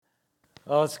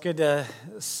Well, it's good to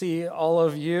see all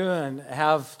of you and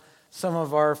have some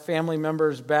of our family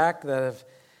members back that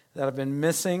have been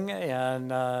missing,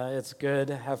 and it's good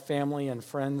to have family and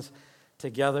friends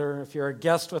together. If you're a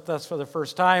guest with us for the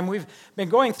first time, we've been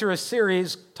going through a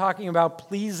series talking about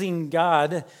pleasing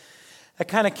God. That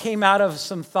kind of came out of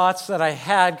some thoughts that I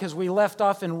had because we left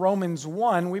off in Romans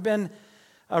 1. We've been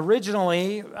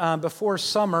originally, before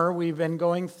summer, we've been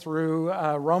going through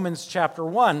Romans chapter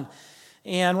 1.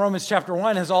 And Romans chapter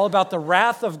 1 is all about the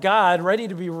wrath of God ready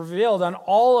to be revealed on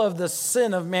all of the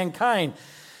sin of mankind.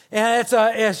 And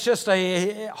it's just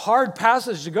a hard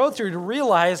passage to go through to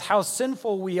realize how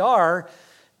sinful we are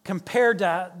compared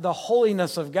to the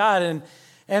holiness of God.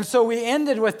 And so we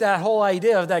ended with that whole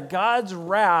idea of that God's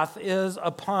wrath is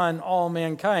upon all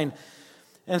mankind.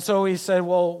 And so we said,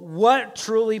 well, what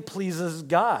truly pleases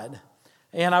God?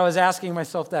 And I was asking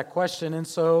myself that question. And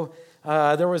so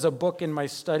there was a book in my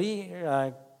study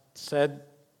said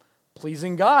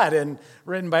Pleasing God and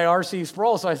written by R.C.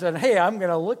 Sproul. So I said, hey, I'm going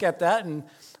to look at that and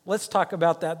let's talk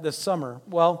about that this summer.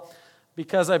 Well,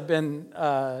 because I've been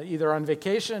either on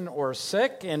vacation or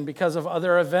sick and because of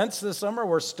other events this summer,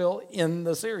 we're still in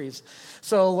the series.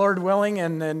 So Lord willing,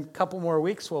 and in a couple more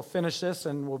weeks, we'll finish this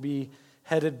and we'll be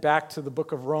headed back to the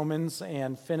book of Romans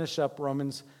and finish up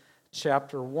Romans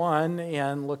chapter 1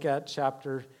 and look at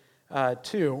chapter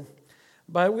 2.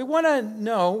 But we want to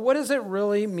know, what does it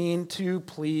really mean to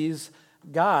please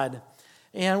God?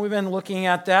 And we've been looking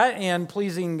at that and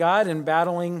pleasing God and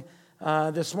battling.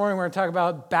 This morning we're going to talk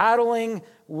about battling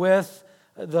with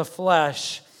the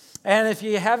flesh. And if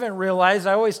you haven't realized,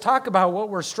 I always talk about what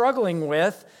we're struggling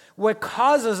with, what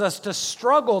causes us to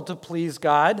struggle to please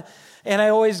God. And I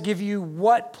always give you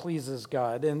what pleases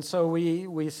God. And so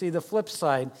we see the flip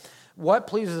side. What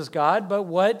pleases God, but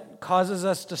what causes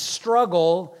us to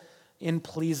struggle in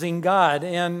pleasing God.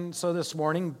 And so this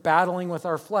morning, battling with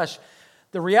our flesh.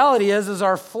 The reality is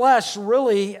our flesh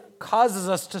really causes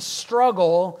us to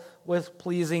struggle with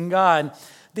pleasing God.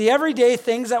 The everyday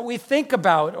things that we think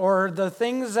about or the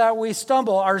things that we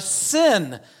stumble are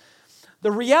sin.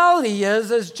 The reality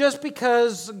is just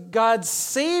because God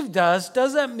saved us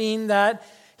doesn't mean that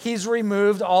He's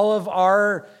removed all of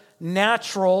our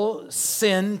natural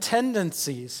sin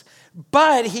tendencies.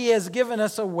 But He has given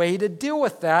us a way to deal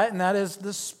with that, and that is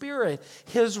the Spirit,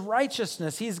 His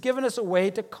righteousness. He's given us a way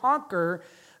to conquer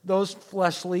those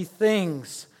fleshly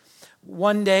things.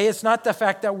 One day, it's not the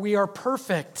fact that we are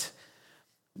perfect.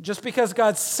 Just because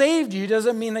God saved you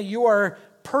doesn't mean that you are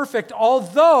perfect,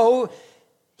 although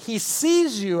He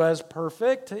sees you as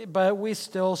perfect, but we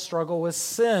still struggle with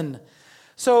sin.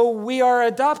 So we are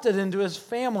adopted into His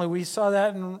family. We saw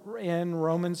that in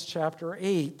Romans chapter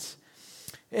 8.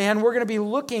 And we're going to be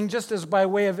looking, just as by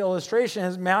way of illustration,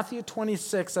 as Matthew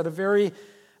 26 at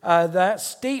that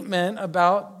statement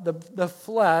about the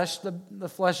flesh. The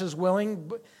flesh is willing,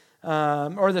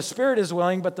 or the spirit is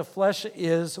willing, but the flesh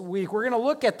is weak. We're going to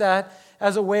look at that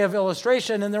as a way of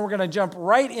illustration, and then we're going to jump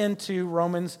right into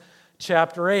Romans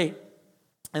chapter 8.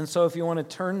 And so if you want to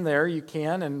turn there, you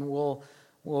can, and we'll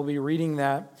be reading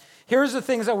that. Here's the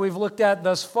things that we've looked at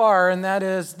thus far, and that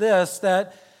is this,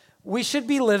 that we should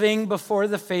be living before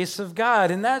the face of God,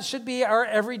 and that should be our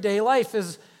everyday life,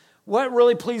 is what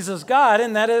really pleases God,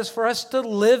 and that is for us to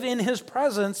live in His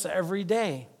presence every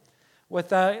day with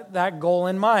that goal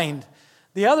in mind.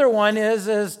 The other one is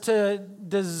to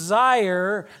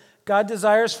desire, God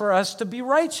desires for us to be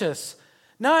righteous,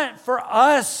 not for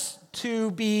us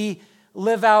to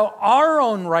live out our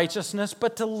own righteousness,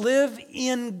 but to live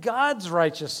in God's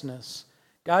righteousness.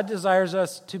 God desires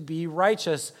us to be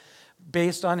righteous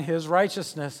based on His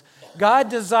righteousness. God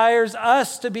desires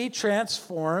us to be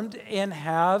transformed and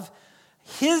have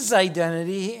His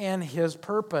identity and His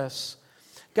purpose.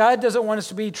 God doesn't want us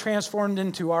to be transformed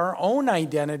into our own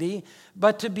identity,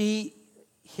 but to be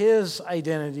His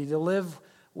identity, to live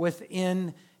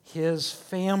within His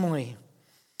family.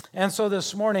 And so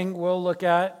this morning we'll look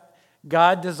at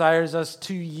God desires us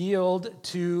to yield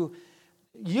to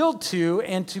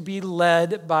and to be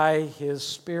led by His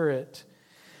Spirit.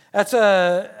 That's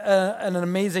an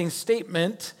amazing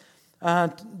statement,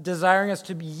 desiring us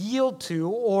to yield to,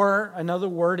 or another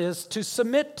word is to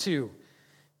submit to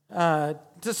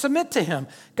submit to Him.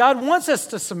 God wants us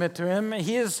to submit to Him.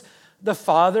 He is the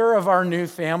Father of our new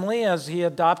family as He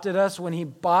adopted us when He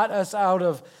bought us out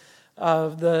of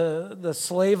the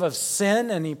slave of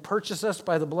sin, and He purchased us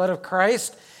by the blood of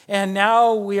Christ. And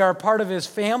now we are part of His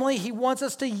family. He wants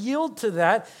us to yield to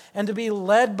that and to be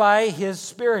led by His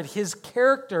Spirit, His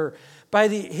character, by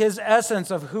His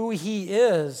essence of who He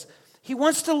is. He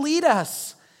wants to lead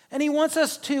us, and He wants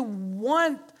us to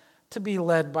want to be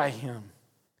led by Him.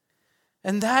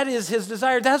 And that is his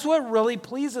desire. That's what really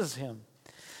pleases him.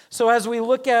 So as we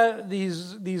look at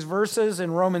these verses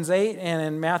in Romans 8 and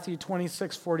in Matthew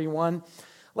 26:41,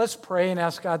 let's pray and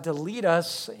ask God to lead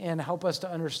us and help us to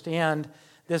understand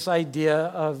this idea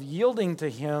of yielding to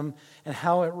him and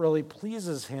how it really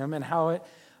pleases him and how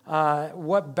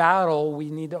what battle we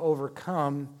need to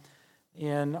overcome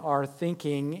in our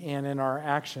thinking and in our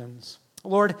actions.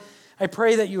 Lord, I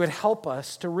pray that you would help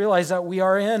us to realize that we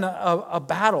are in a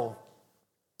battle.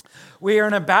 We are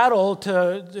in a battle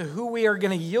to who we are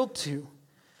going to yield to.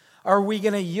 Are we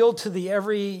going to yield to the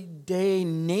everyday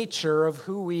nature of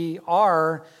who we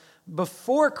are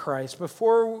before Christ,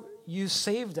 before you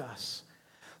saved us?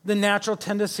 The natural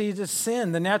tendency to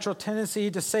sin, the natural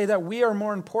tendency to say that we are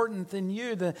more important than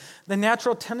you, the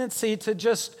natural tendency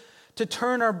to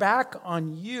turn our back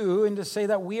on you and to say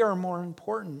that we are more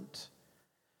important.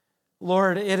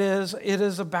 Lord, it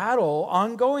is a battle,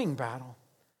 ongoing battle.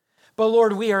 But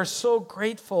Lord, we are so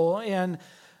grateful in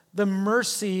the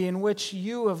mercy in which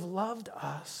you have loved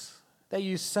us, that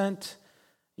you sent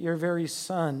your very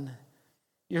Son,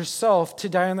 yourself, to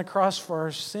die on the cross for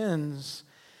our sins,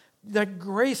 that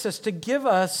grace us, to give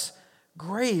us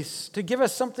grace, to give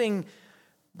us something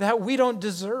that we don't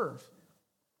deserve.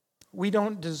 We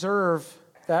don't deserve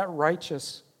that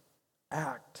righteous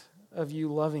act of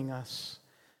you loving us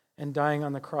and dying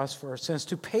on the cross for our sins,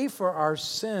 to pay for our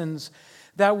sins,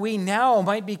 that we now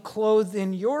might be clothed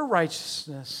in your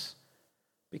righteousness.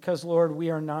 Because, Lord, we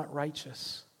are not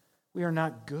righteous. We are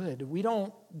not good. We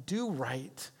don't do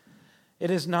right.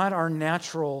 It is not our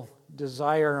natural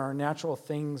desire, our natural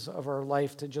things of our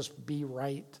life to just be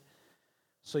right.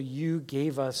 So you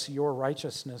gave us your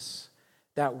righteousness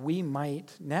that we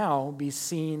might now be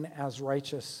seen as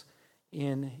righteous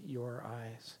in your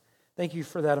eyes. Thank you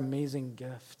for that amazing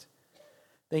gift.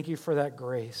 Thank you for that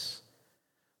grace.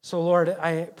 So, Lord,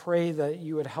 I pray that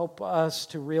you would help us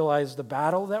to realize the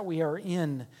battle that we are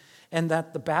in and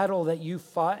that the battle that you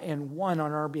fought and won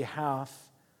on our behalf,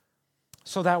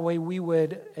 so that way we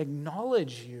would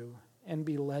acknowledge you and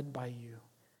be led by you.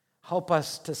 Help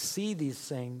us to see these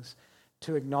things,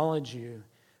 to acknowledge you,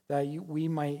 that we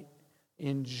might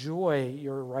enjoy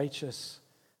your righteous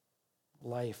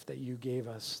life that you gave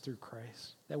us through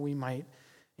Christ, that we might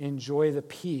enjoy the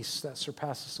peace that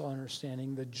surpasses all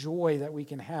understanding, the joy that we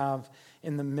can have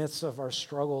in the midst of our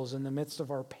struggles, in the midst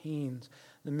of our pains,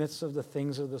 in the midst of the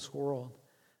things of this world,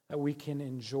 that we can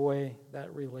enjoy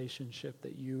that relationship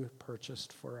that you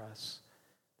purchased for us.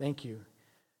 Thank you.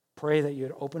 Pray that you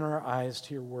would open our eyes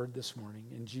to your word this morning.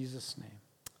 In Jesus' name,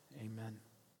 amen.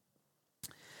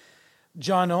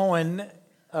 John Owen,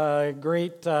 a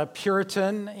great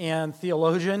Puritan and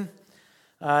theologian.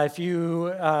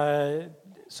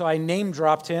 So I name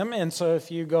dropped him, and so if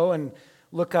you go and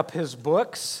look up his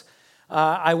books,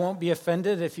 I won't be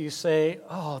offended if you say,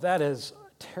 "Oh, that is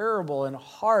terrible and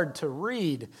hard to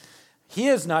read." He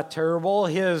is not terrible.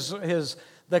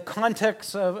 The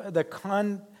context of the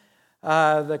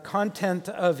content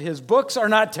of his books are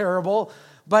not terrible,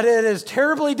 but it is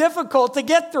terribly difficult to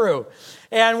get through.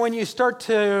 And when you start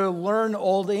to learn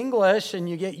Old English and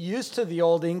you get used to the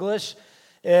Old English,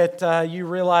 you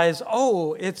realize,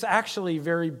 it's actually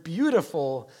very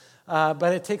beautiful,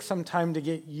 but it takes some time to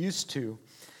get used to.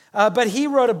 But he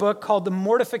wrote a book called The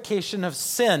Mortification of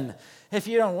Sin. If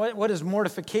you don't, what is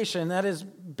mortification? That is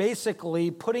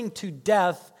basically putting to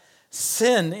death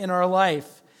sin in our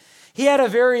life. He had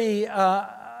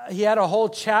a whole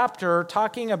chapter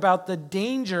talking about the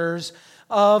dangers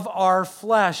of our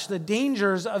flesh, the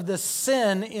dangers of the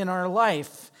sin in our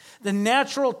life, the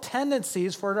natural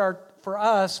tendencies for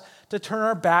us to turn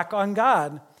our back on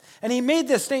God. And he made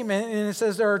this statement, and it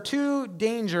says there are two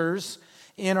dangers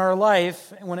in our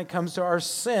life when it comes to our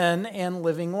sin and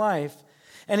living life.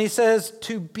 And he says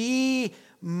to be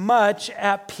much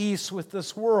at peace with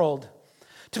this world.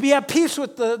 To be at peace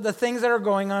with the things that are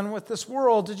going on with this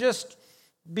world, to just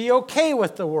be okay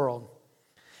with the world.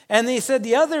 And he said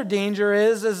the other danger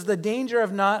is the danger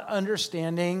of not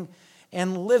understanding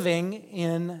and living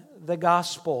in the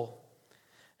gospel.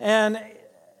 And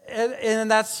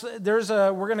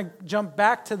we're going to jump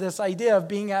back to this idea of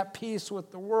being at peace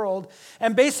with the world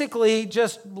and basically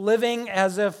just living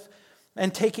as if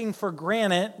and taking for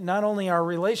granted not only our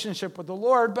relationship with the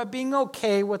Lord, but being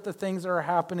okay with the things that are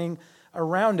happening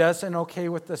around us and okay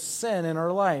with the sin in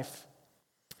our life.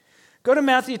 Go to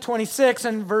Matthew 26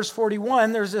 and verse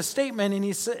 41. There's a statement,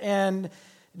 and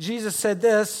Jesus said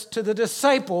this to the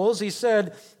disciples. He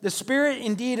said, "The spirit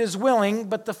indeed is willing,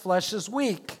 but the flesh is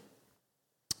weak."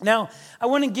 Now, I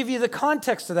want to give you the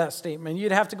context of that statement.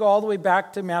 You'd have to go all the way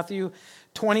back to Matthew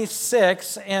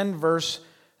 26 and verse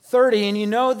 30. And you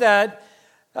know that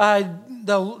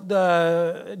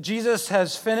Jesus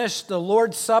has finished the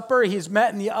Lord's Supper. He's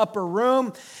met in the upper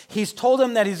room. He's told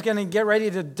them that he's going to get ready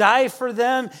to die for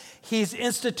them. He's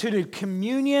instituted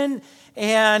communion,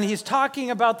 and he's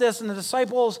talking about this, and the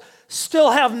disciples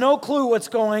still have no clue what's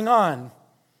going on.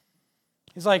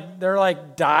 They're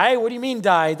like, die? What do you mean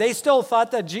die? They still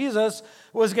thought that Jesus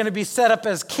was going to be set up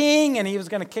as king, and he was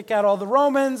going to kick out all the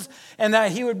Romans, and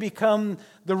that he would become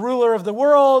the ruler of the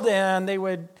world, and they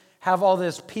would have all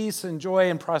this peace and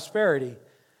joy and prosperity.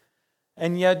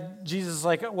 And yet Jesus is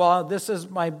like, well, this is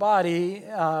my body,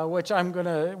 which I'm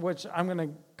gonna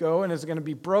go and is gonna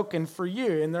be broken for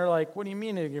you. And they're like, what do you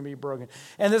mean it's gonna be broken?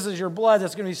 And this is your blood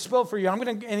that's gonna be spilled for you.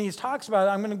 And he talks about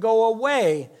it, I'm gonna go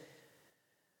away.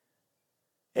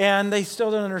 And they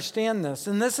still don't understand this.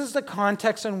 And this is the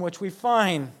context in which we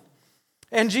find.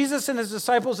 And Jesus and his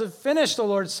disciples have finished the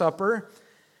Lord's Supper.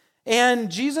 And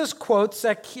Jesus quotes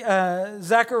Zechariah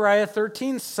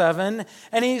 13:7,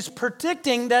 and he's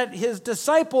predicting that his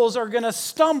disciples are going to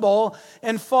stumble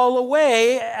and fall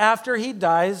away after he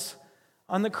dies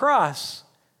on the cross.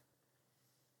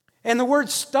 And the word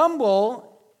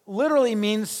stumble literally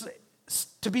means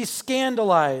to be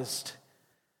scandalized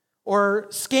or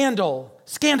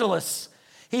scandalous.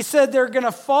 He said they're going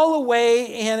to fall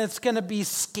away and it's going to be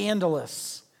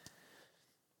scandalous.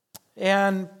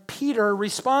 And Peter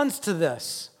responds to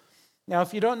this. Now,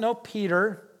 if you don't know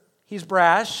Peter, he's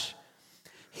brash.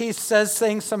 He says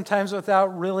things sometimes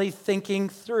without really thinking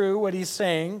through what he's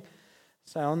saying.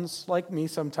 Sounds like me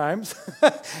sometimes.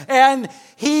 And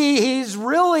he's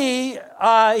really,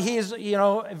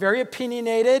 very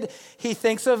opinionated. He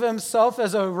thinks of himself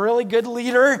as a really good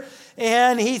leader,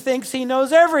 and he thinks he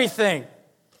knows everything,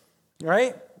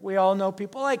 right? We all know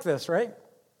people like this, right?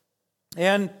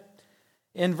 And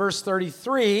in verse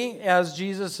 33, as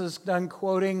Jesus is done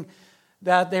quoting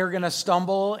that they're going to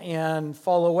stumble and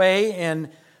fall away, and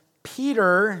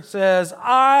Peter says,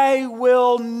 I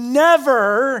will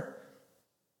never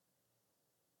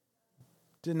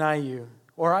deny you.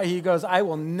 Or he goes, I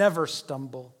will never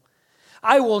stumble.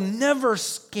 I will never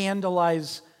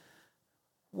scandalize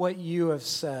what you have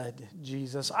said,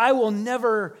 Jesus. I will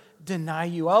never deny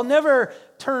you. I'll never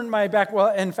turn my back.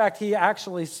 Well, in fact, he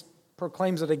actually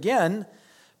proclaims it again.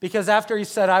 Because after he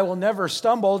said, I will never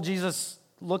stumble, Jesus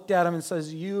looked at him and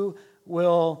says, you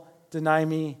will deny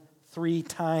me 3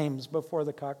 times before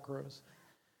the cock crows.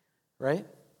 Right?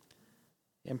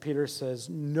 And Peter says,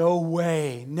 no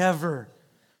way, never.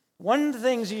 One of the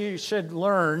things you should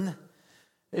learn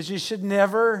is you should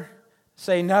never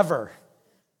say never.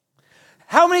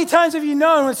 How many times have you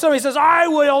known when somebody says, I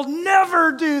will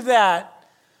never do that?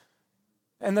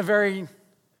 And the very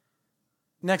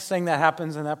next thing that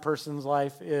happens in that person's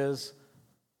life is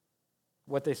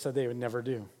what they said they would never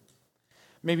do.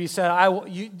 Maybe you said, I will.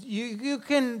 You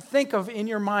can think of in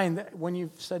your mind that when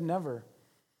you've said never,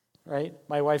 right?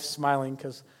 My wife's smiling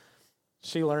because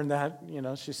she learned that,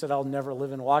 she said, I'll never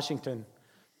live in Washington.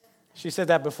 She said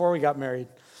that before we got married.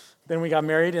 Then we got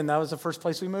married, and that was the first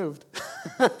place we moved.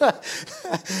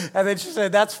 And then she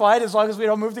said, that's fine as long as we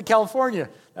don't move to California.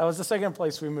 That was the second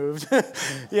place we moved.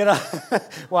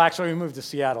 Well, actually, we moved to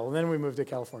Seattle, and then we moved to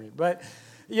California. But,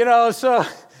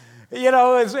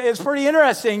 it's pretty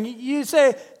interesting. You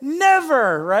say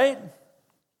never, right?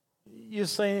 You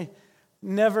say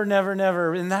never, never,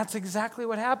 never. And that's exactly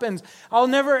what happens. I'll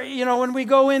never, when we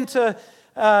go into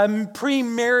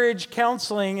pre-marriage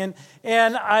counseling,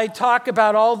 and I talk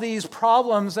about all these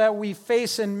problems that we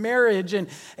face in marriage, and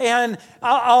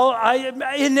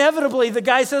inevitably the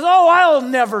guy says, "Oh, I'll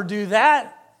never do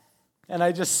that," and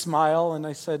I just smile and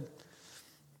I said,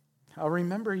 "I'll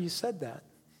remember you said that,"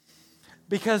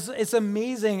 because it's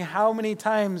amazing how many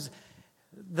times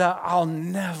the "I'll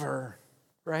never,"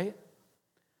 right?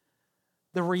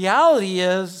 The reality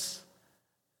is,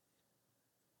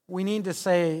 we need to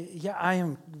say, yeah, I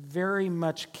am very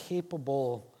much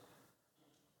capable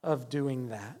of doing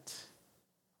that.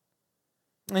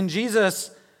 And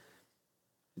Jesus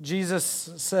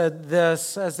said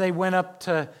this as they went up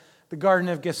to the Garden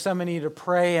of Gethsemane to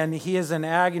pray, and he is in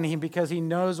agony because he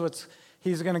knows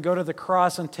he's going to go to the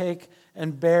cross and take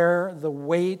and bear the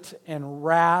weight and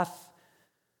wrath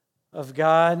of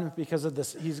God because of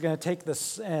this. He's going to take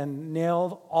this and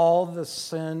nail all the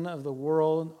sin of the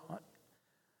world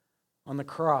on the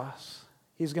cross.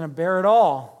 He's going to bear it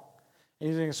all. And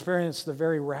he's going to experience the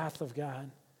very wrath of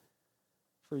God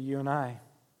for you and I.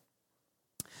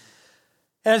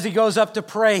 As he goes up to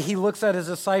pray, he looks at his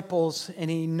disciples and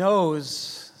he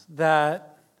knows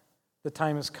that the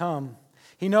time has come.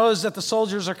 He knows that the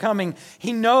soldiers are coming.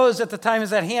 He knows that the time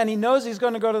is at hand. He knows he's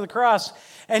going to go to the cross.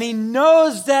 And he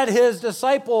knows that his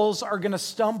disciples are going to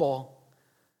stumble.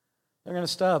 They're going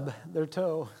to stub their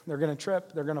toe. They're going to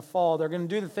trip. They're going to fall. They're going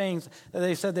to do the things that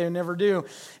they said they would never do.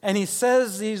 And he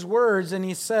says these words, and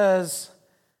he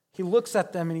looks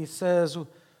at them and he says,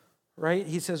 right?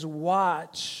 He says,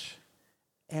 watch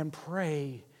and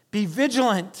pray. Be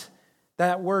vigilant.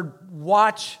 That word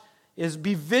watch is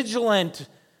be vigilant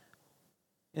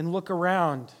and look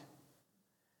around.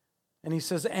 And he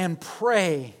says, and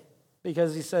pray,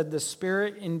 because he said, the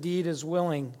spirit indeed is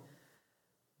willing,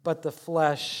 but the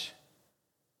flesh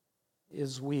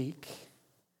is weak.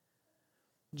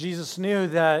 Jesus knew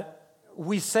that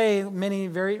we say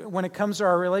when it comes to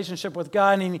our relationship with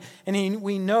God,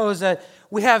 we knows that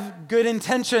we have good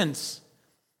intentions.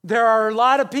 There are a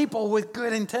lot of people with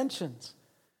good intentions.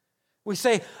 We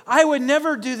say, I would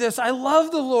never do this. I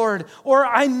love the Lord, or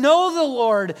I know the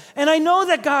Lord, and I know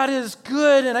that God is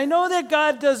good, and I know that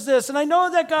God does this, and I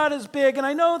know that God is big, and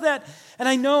I know that, and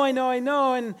I know,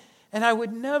 and I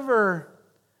would never.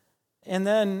 And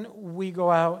then we go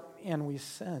out and we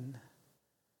sin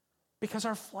because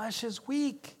our flesh is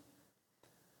weak.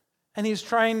 And he's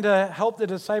trying to help the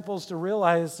disciples to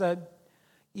realize that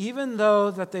even though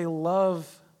that they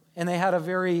love, and they had a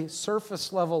very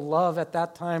surface level love at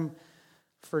that time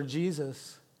for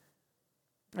Jesus,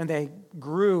 and they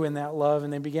grew in that love,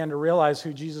 and they began to realize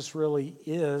who Jesus really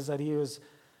is, that he was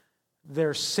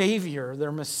their Savior,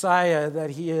 their Messiah,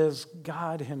 that he is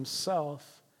God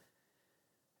himself.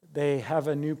 They have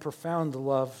a new profound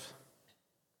love.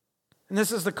 And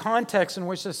this is the context in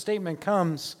which this statement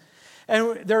comes.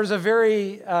 And there's a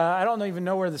very, I don't even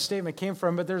know where the statement came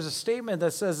from, but there's a statement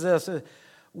that says this: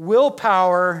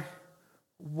 willpower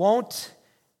won't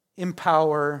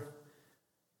empower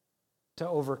to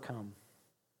overcome.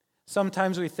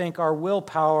 Sometimes we think our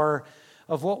willpower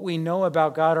of what we know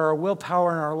about God, or our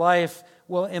willpower in our life,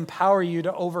 will empower you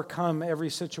to overcome every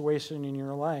situation in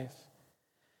your life.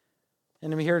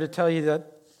 And I'm here to tell you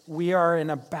that we are in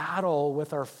a battle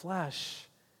with our flesh.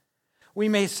 We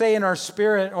may say in our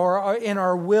spirit or in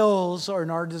our wills or in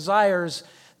our desires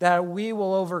that we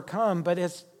will overcome, but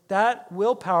it's that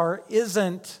willpower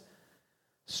isn't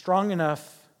strong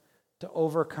enough to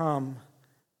overcome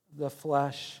the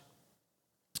flesh.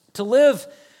 To live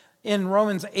in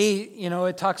Romans 8,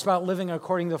 it talks about living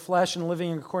according to the flesh and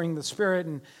living according to the Spirit.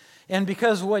 And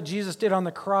because of what Jesus did on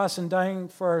the cross and dying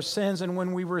for our sins, and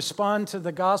when we respond to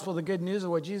the gospel, the good news of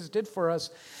what Jesus did for us,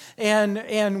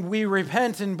 and we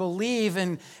repent and believe,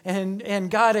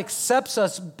 and God accepts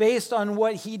us based on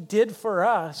what he did for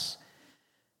us,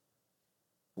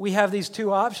 we have these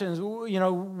two options.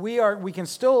 We can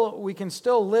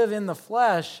still live in the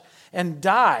flesh and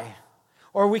die,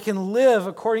 or we can live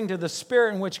according to the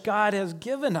Spirit in which God has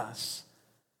given us.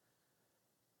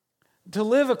 To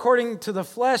live according to the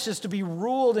flesh is to be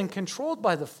ruled and controlled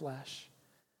by the flesh.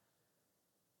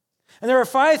 And there are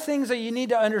 5 things that you need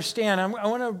to understand. I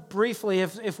want to briefly,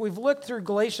 if we've looked through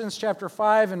Galatians chapter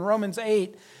 5 and Romans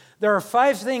 8, there are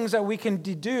 5 things that we can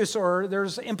deduce, or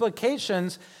there's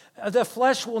implications the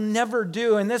flesh will never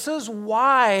do. And this is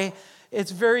why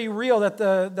it's very real that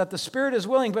the spirit is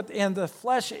willing, and the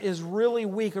flesh is really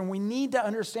weak. And we need to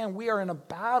understand we are in a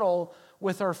battle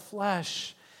with our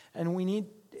flesh. And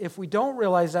if we don't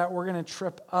realize that, we're going to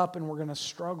trip up and we're going to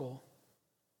struggle.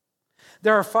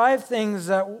 There are 5 things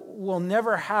that will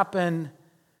never happen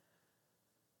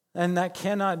and that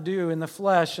cannot do in the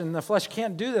flesh, and the flesh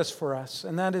can't do this for us,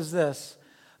 and that is this: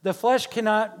 the flesh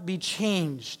cannot be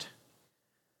changed.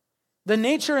 The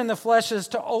nature in the flesh is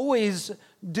to always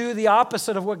do the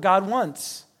opposite of what God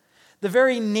wants. The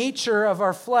very nature of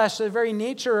our flesh, the very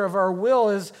nature of our will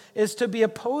is to be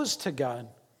opposed to God.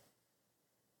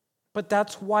 But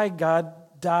that's why God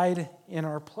died in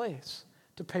our place,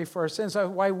 to pay for our sins. That's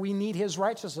why we need his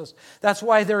righteousness. That's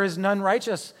why there is none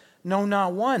righteous, no,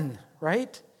 not one,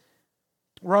 right?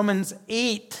 Romans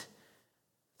 8,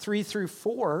 3 through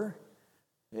 4,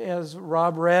 as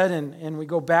Rob read, and we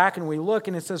go back and we look,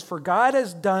 and it says, "For God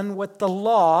has done what the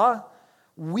law,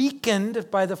 weakened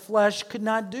by the flesh, could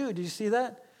not do." Did you see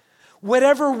that?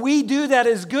 Whatever we do that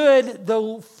is good,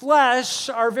 the flesh,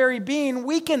 our very being,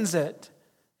 weakens it.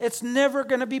 It's never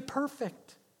going to be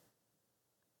perfect.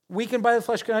 Weakened by the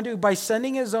flesh could not do. By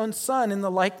sending his own son in the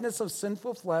likeness of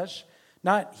sinful flesh,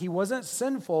 he wasn't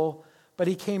sinful, but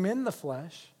he came in the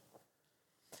flesh.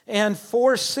 And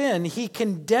for sin, he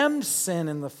condemned sin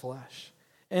in the flesh,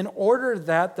 in order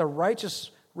that the righteous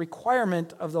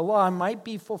requirement of the law might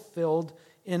be fulfilled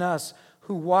in us,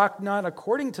 who walk not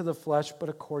according to the flesh, but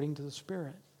according to the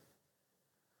Spirit.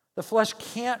 The flesh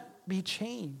can't be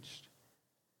changed.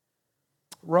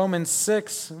 Romans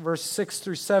 6, verse 6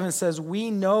 through 7 says, "We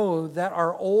know that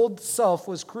our old self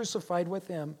was crucified with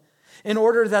him in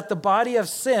order that the body of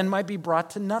sin might be brought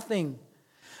to nothing."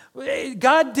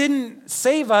 God didn't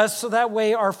save us so that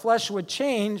way our flesh would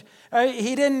change.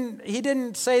 He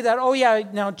didn't say that, "Oh yeah,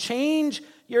 now change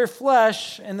your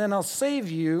flesh and then I'll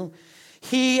save you."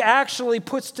 He actually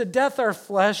puts to death our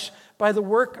flesh by the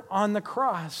work on the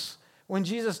cross. When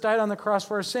Jesus died on the cross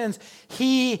for our sins,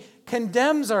 he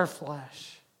condemns our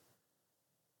flesh.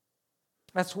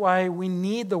 That's why we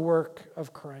need the work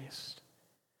of Christ.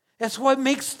 That's what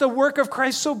makes the work of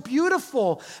Christ so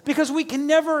beautiful, because we can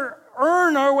never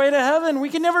earn our way to heaven. We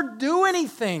can never do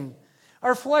anything.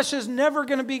 Our flesh is never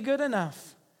going to be good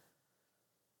enough.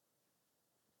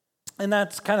 And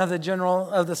that's kind of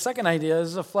the second idea,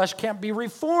 is the flesh can't be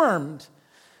reformed,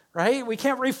 right? We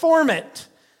can't reform it.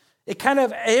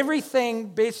 Everything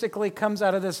basically comes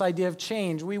out of this idea of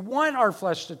change. We want our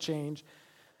flesh to change,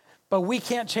 but we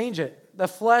can't change it. The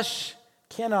flesh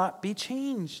cannot be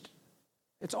changed.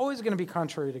 It's always going to be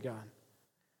contrary to God.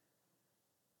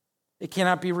 It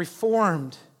cannot be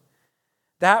reformed.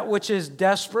 That which is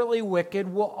desperately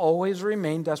wicked will always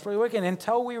remain desperately wicked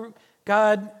until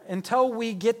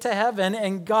we get to heaven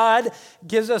and God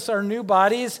gives us our new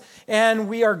bodies and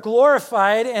we are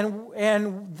glorified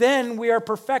and then we are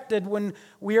perfected when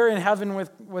we are in heaven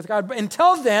with God. But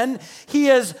until then, He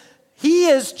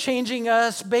is changing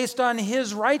us based on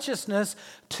His righteousness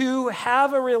to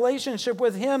have a relationship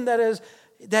with Him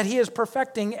that He is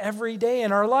perfecting every day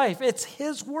in our life. It's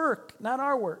His work, not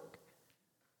our work.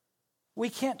 We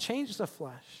can't change the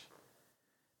flesh.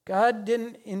 God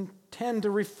didn't intend to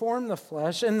reform the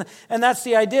flesh, and that's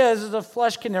the idea, is the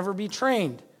flesh can never be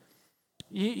trained.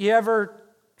 You ever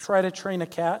try to train a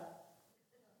cat?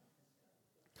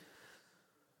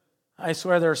 I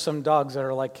swear there are some dogs that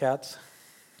are like cats.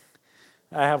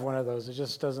 I have one of those. It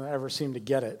just doesn't ever seem to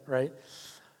get it, right?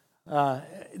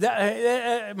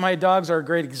 My dogs are a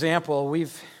great example.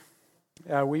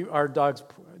 Our dogs,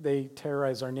 they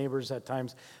terrorize our neighbors at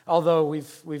times. Although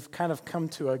we've kind of come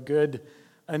to a good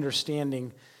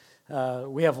understanding.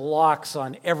 We have locks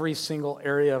on every single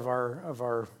area of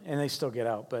our, and they still get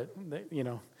out. But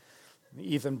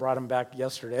Ethan brought them back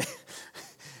yesterday.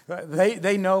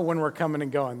 They know when we're coming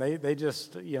and going. They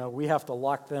just we have to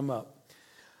lock them up.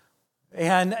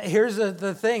 And here's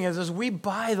the thing is we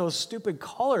buy those stupid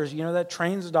collars, that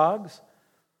trains dogs.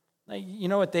 You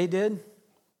know what they did?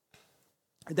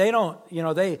 They don't,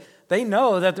 they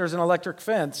know that there's an electric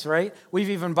fence, right?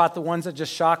 We've even bought the ones that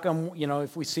just shock them.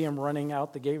 If we see them running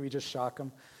out the gate, we just shock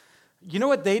them. You know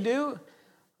what they do?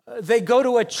 They go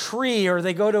to a tree or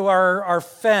they go to our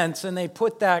fence and they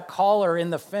put that collar in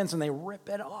the fence and they rip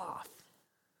it off.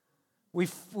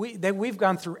 We've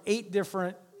gone through 8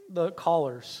 different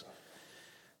collars.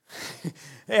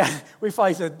 Yeah, we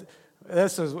finally said,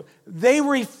 they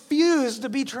refuse to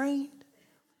be trained.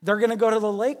 They're going to go to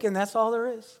the lake and that's all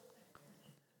there is.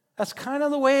 That's kind of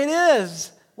the way it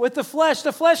is with the flesh.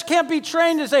 The flesh can't be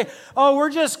trained to say, "Oh, we're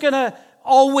just going to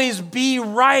always be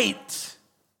right."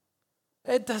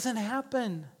 It doesn't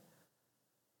happen.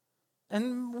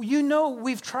 And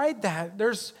we've tried that.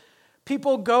 There's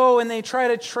people go and they try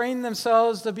to train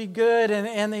themselves to be good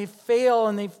and they fail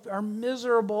and they are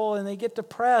miserable and they get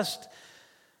depressed.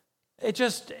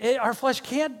 Our flesh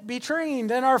can't be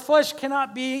trained and our flesh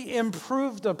cannot be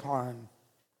improved upon.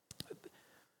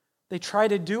 They try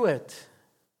to do it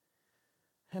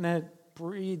and it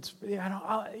breeds,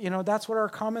 that's what our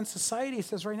common society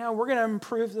says right now. We're going to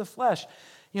improve the flesh.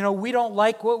 We don't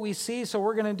like what we see, so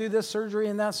we're going to do this surgery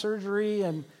and that surgery.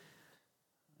 And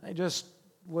I just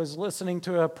was listening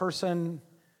to a person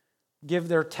give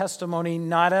their testimony,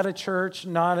 not at a church,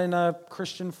 not in a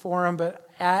Christian forum, but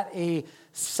at a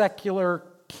secular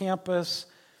campus,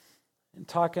 and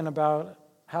talking about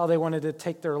how they wanted to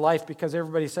take their life because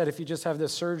everybody said if you just have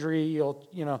this surgery, you'll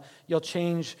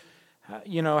change,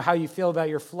 how you feel about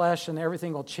your flesh and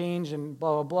everything will change and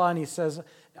blah, blah, blah. And he says,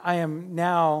 I am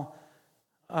now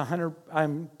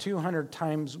 200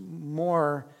 times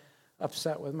more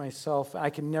upset with myself. I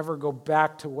can never go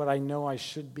back to what I know I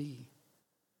should be.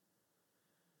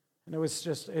 And it was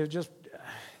just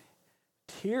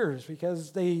tears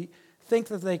because they think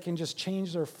that they can just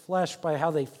change their flesh by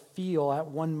how they feel at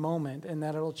one moment and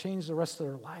that it'll change the rest of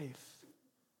their life.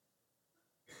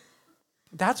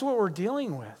 That's what we're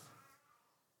dealing with.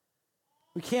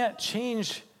 We can't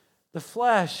change the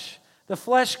flesh. The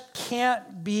flesh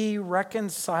can't be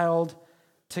reconciled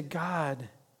to God.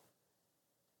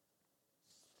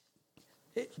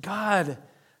 God,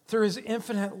 through His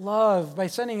infinite love, by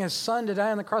sending His Son to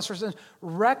die on the cross for sins,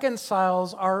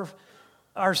 reconciles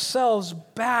ourselves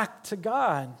back to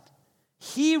God.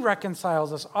 He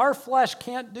reconciles us. Our flesh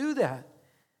can't do that.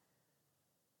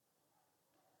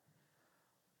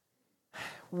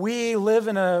 We live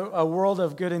in a world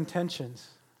of good intentions.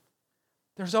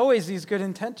 There's always these good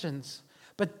intentions.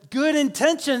 But good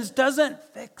intentions doesn't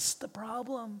fix the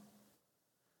problem.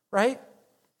 Right?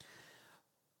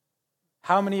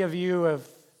 How many of you have,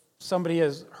 somebody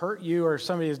has hurt you or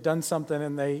somebody has done something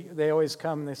and they always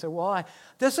come and they say, well, I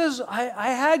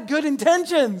had good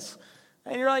intentions.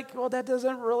 And you're like, well, that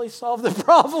doesn't really solve the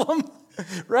problem.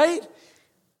 Right?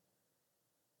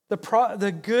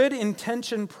 The good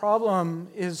intention problem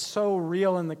is so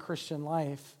real in the Christian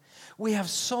life. We have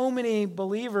so many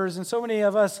believers and so many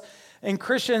of us and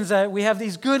Christians that we have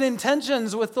these good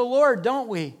intentions with the Lord, don't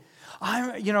we?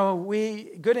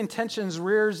 Good intentions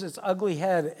rears its ugly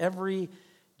head every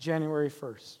January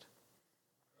 1st.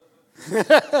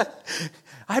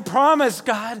 I promise,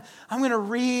 God, I'm going to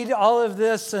read all of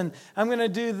this and I'm going to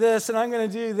do this and I'm going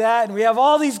to do that. And we have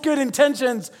all these good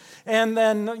intentions. And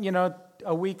then,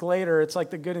 a week later, it's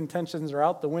like the good intentions are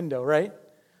out the window, right?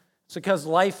 It's because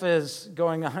life is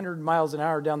going 100 miles an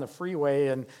hour down the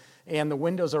freeway and the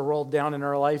windows are rolled down in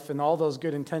our life and all those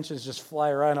good intentions just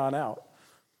fly right on out.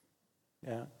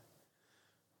 Yeah.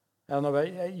 I don't know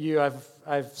about you,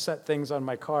 I've set things on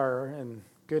my car and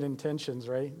good intentions,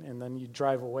 right? And then you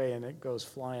drive away and it goes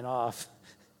flying off.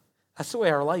 That's the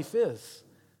way our life is.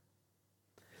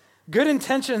 Good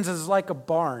intentions is like a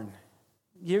barn.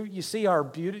 You see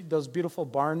those beautiful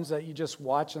barns that you just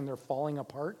watch and they're falling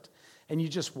apart, and you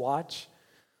just watch.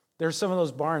 There's some of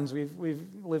those barns. We've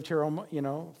lived here,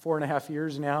 4.5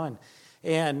 years now,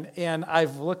 and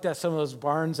I've looked at some of those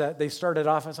barns that they started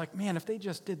off. I was like, man, if they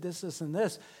just did this, this, and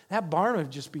this, that barn would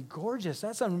just be gorgeous.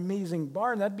 That's an amazing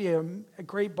barn. That'd be a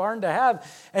great barn to have.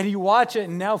 And you watch it,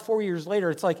 and now 4 years later,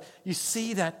 it's like you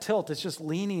see that tilt. It's just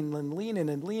leaning and leaning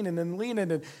and leaning and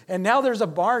leaning, and now there's a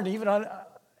barn even on.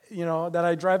 That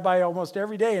I drive by almost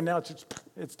every day, and now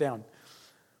it's down.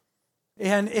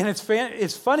 And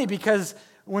it's funny because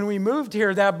when we moved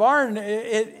here, that barn,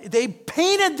 they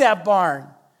painted that barn.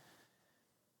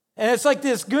 And it's like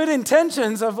this good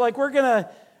intentions of like, we're going to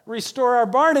restore our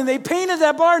barn, and they painted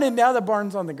that barn, and now the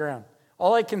barn's on the ground.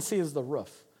 All I can see is the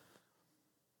roof.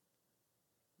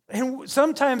 And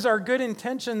sometimes our good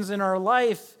intentions in our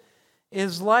life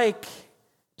is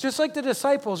just like the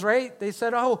disciples, right? They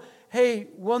said, hey,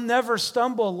 we'll never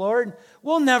stumble, Lord.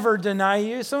 We'll never deny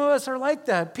you. Some of us are like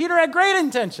that. Peter had great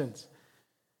intentions.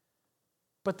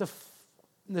 But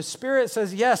the Spirit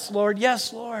says, yes, Lord.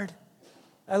 Yes, Lord.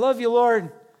 I love you,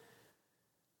 Lord.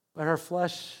 But our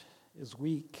flesh is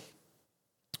weak.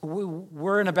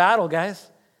 We're in a battle, guys.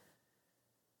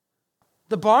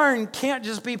 The barn can't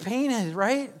just be painted,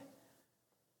 right?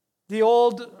 The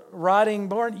old rotting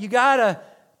barn. You got to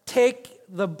take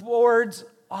the boards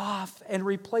off and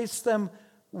replace them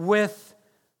with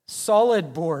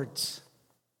solid boards.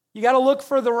 You got to look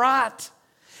for the rot.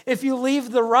 If you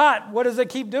leave the rot, what does it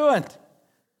keep doing?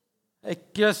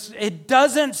 It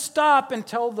doesn't stop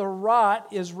until the rot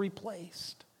is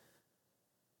replaced.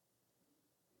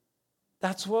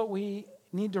 That's what we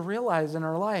need to realize in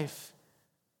our life.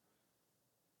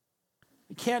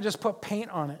 You can't just put paint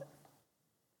on it.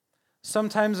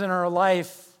 Sometimes in our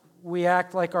life, we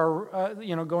act like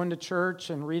going to church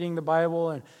and reading the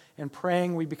Bible and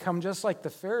praying. We become just like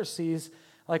the Pharisees,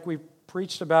 like we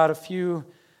preached about a few,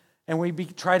 and we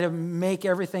try to make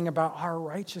everything about our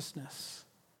righteousness,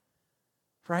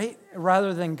 right?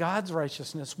 Rather than God's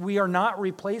righteousness. We are not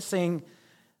replacing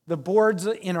the boards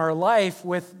in our life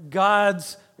with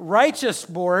God's righteous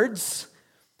boards,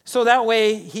 so that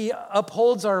way He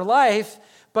upholds our life,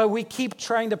 but we keep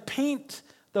trying to paint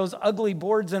those ugly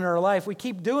boards in our life. We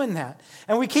keep doing that.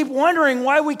 And we keep wondering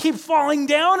why we keep falling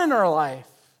down in our life.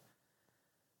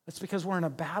 It's because we're in a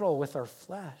battle with our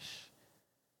flesh.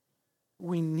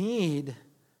 We need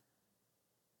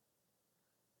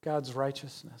God's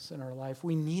righteousness in our life.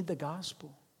 We need the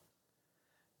gospel.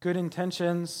 Good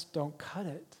intentions don't cut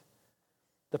it.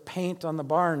 The paint on the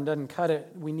barn doesn't cut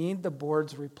it. We need the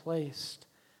boards replaced.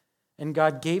 And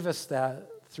God gave us that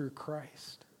through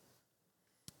Christ.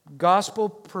 Gospel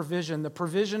provision, the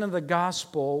provision of the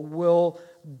gospel will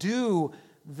do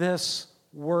this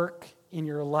work in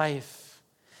your life.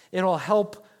 It'll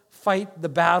help fight the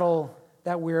battle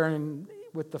that we're in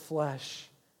with the flesh.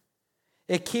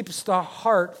 It keeps the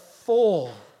heart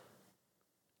full,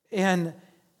 and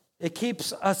it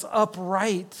keeps us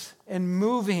upright and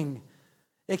moving.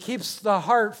 It keeps the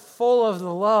heart full of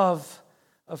the love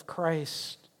of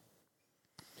Christ.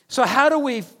 So how do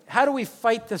we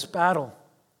fight this battle?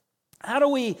 How do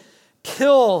we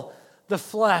kill the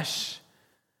flesh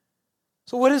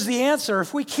So what is the answer?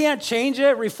 If we can't change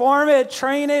it, reform it,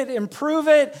 train it, improve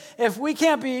it,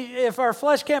 if our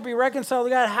flesh can't be reconciled to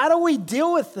God, how do we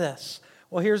deal with this?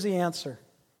 Well, here's the answer.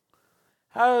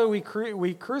 How do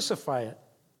we crucify it?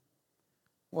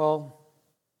 Well,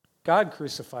 God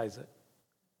crucifies it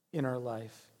in our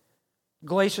life.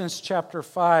 Galatians chapter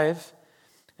 5,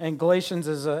 and Galatians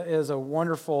is a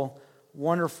wonderful,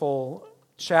 wonderful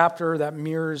chapter that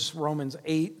mirrors Romans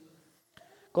 8.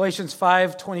 Galatians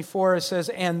 5:24, it says,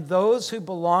 "And those who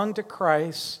belong to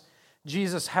Christ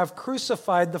Jesus have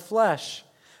crucified the flesh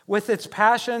with its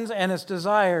passions and its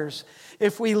desires.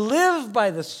 If we live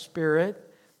by the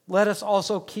Spirit, let us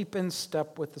also keep in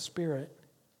step with the Spirit."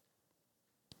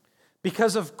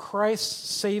 Because of Christ's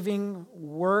saving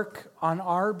work on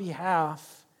our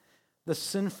behalf, the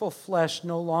sinful flesh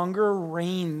no longer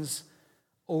reigns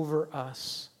over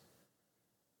us.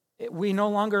 We no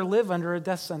longer live under a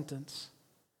death sentence.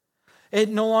 It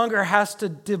no longer has to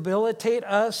debilitate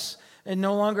us. It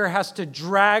no longer has to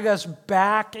drag us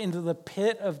back into the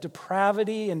pit of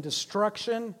depravity and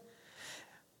destruction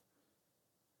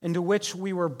into which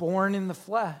we were born in the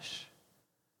flesh.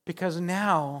 Because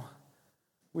now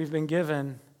we've been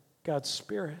given God's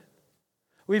Spirit.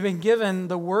 We've been given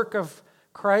the work of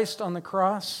Christ on the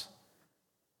cross.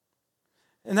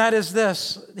 And that is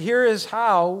this. Here is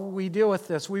how we deal with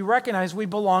this. We recognize we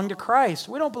belong to Christ.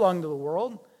 We don't belong to the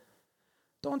world.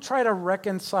 Don't try to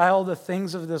reconcile the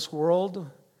things of this world.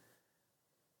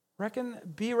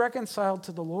 Be reconciled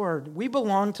to the Lord. We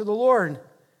belong to the Lord.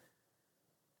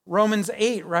 Romans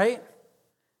 8, right?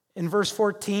 In verse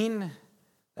 14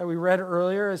 that we read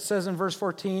earlier, it says in verse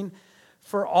 14,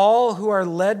 "For all who are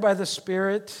led by the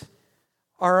Spirit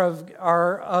are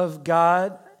of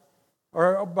God,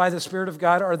 or by the Spirit of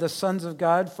God are the sons of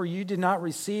God. For you did not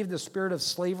receive the spirit of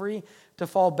slavery to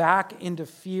fall back into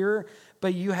fear,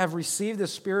 but you have received the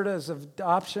Spirit as of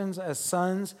adoptions as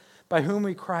sons, by whom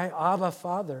we cry, Abba,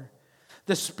 Father.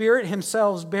 The Spirit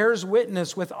himself bears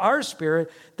witness with our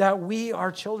spirit that we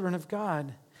are children of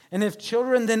God. And if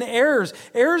children, then heirs,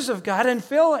 heirs of God and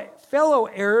fellow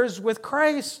heirs with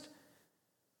Christ,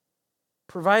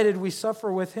 provided we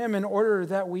suffer with him in order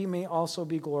that we may also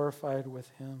be glorified with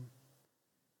him."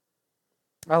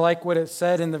 I like what it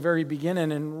said in the very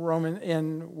beginning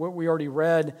in what we already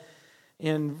read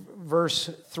in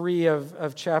verse 3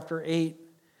 of chapter 8. It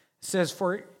says,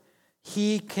 "For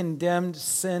he condemned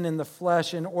sin in the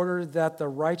flesh in order that the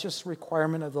righteous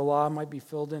requirement of the law might be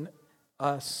fulfilled in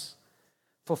us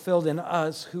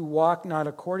who walk not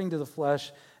according to the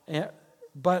flesh,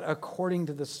 but according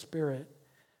to the Spirit.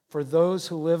 For those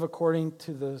who live according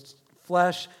to the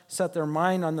flesh set their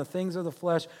mind on the things of the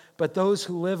flesh, but those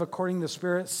who live according to the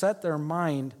Spirit set their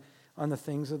mind on the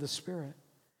things of the Spirit."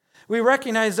 We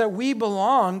recognize that we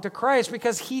belong to Christ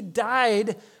because he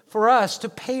died for us to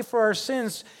pay for our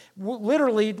sins.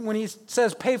 Literally, when he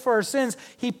says pay for our sins,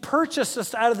 he purchased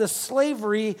us out of the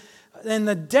slavery and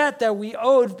the debt that we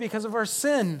owed because of our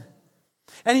sin.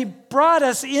 And he brought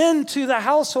us into the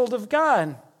household of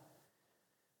God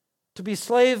to be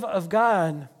slave of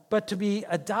God, but to be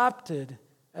adopted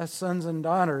as sons and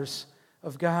daughters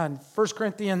of God. 1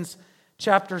 Corinthians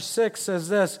chapter 6 says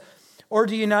this, "Or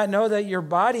do you not know that your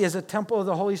body is a temple of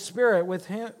the Holy Spirit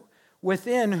within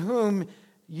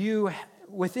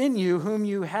you whom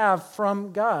you have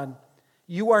from God?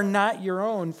 You are not your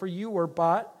own, for you were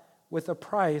bought with a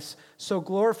price. So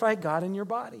glorify God in your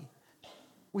body."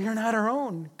 We are not our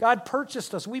own. God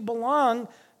purchased us. We belong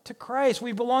to Christ.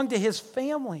 We belong to his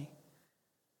family.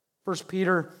 1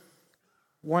 Peter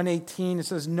 1:18, it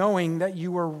says, "Knowing that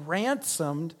you were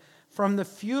ransomed from the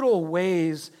futile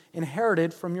ways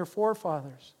inherited from your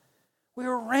forefathers." We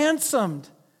were ransomed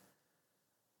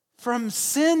from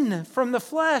sin, from the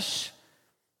flesh.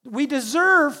 We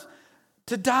deserve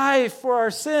to die for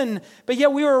our sin, but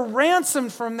yet we were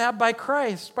ransomed from that by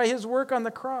Christ, by his work on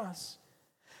the cross.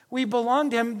 We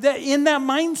belong to him. In that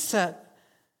mindset,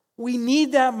 we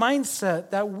need that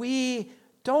mindset that we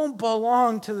don't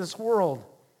belong to this world.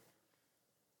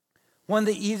 One of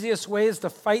the easiest ways to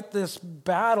fight this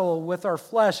battle with our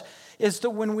flesh is to,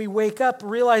 when we wake up,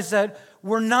 realize that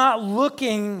we're not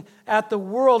looking at the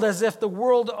world as if the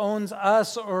world owns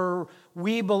us or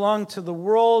we belong to the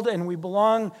world and we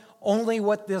belong only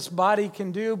what this body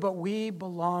can do, but we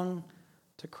belong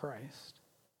to Christ.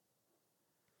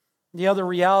 The other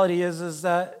reality is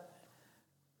that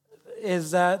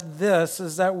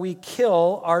we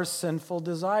kill our sinful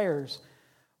desires.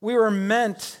 We were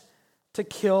meant to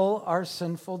kill our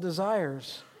sinful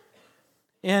desires.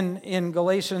 In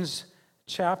Galatians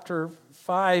chapter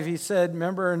 5, he said,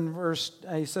 remember in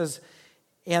he says,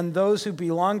 "And those who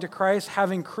belong to Christ,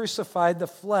 having crucified the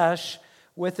flesh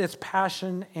with its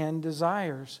passion and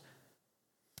desires.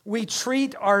 We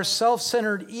treat our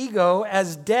self-centered ego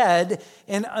as dead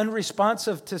and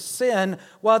unresponsive to sin,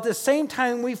 while at the same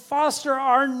time we foster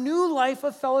our new life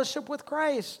of fellowship with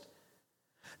Christ.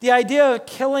 The idea of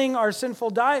killing our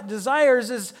sinful desires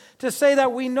is to say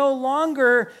that we no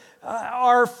longer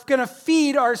are going to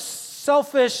feed our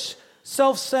selfish,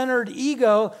 self-centered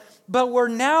ego, but we're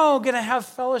now going to have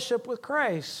fellowship with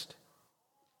Christ.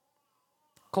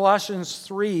 Colossians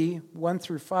 3, 1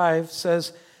 through 5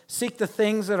 says, "Seek the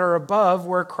things that are above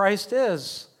where Christ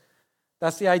is."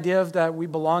 That's the idea of that we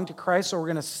belong to Christ, so we're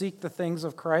going to seek the things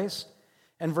of Christ.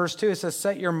 And verse 2, it says,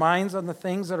 "Set your minds on the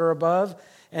things that are above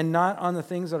and not on the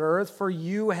things that are earth, for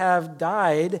you have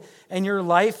died, and your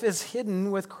life is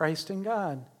hidden with Christ in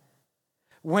God.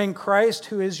 When Christ,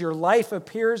 who is your life,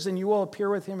 appears, then you will appear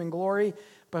with him in glory."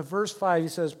 But verse 5, he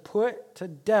says, "Put to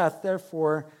death,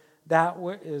 therefore, that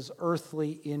what is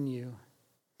earthly in you."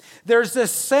 There's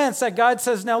this sense that God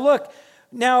says, now look,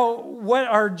 now what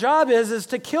our job is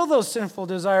to kill those sinful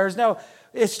desires. Now,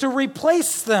 it's to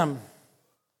replace them.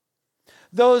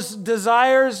 Those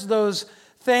desires, those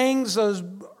things, those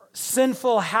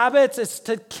sinful habits, it's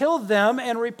to kill them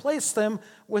and replace them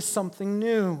with something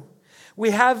new.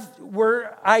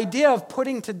 We're idea of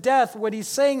putting to death, what he's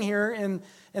saying here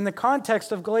in the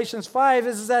context of Galatians 5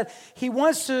 is that he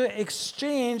wants to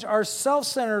exchange our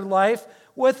self-centered life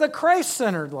with a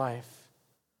Christ-centered life.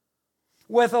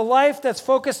 With a life that's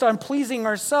focused on pleasing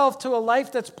ourselves to a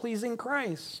life that's pleasing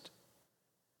Christ.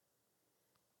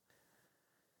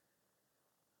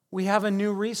 We have a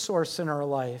new resource in our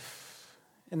life,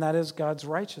 and that is God's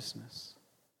righteousness.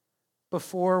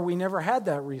 Before, we never had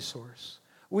that resource.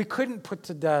 We couldn't put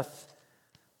to death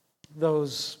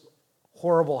those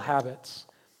horrible habits.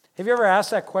 Have you ever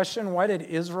asked that question? Why did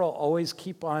Israel always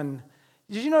keep on?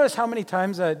 Did you notice how many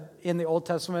times that in the Old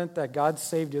Testament that God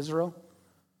saved Israel?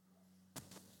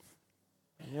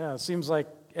 Yeah, it seems like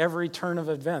every turn of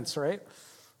events, right?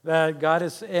 That God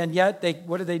is, and yet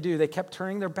what did they do? They kept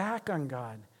turning their back on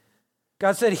God.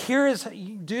 God said,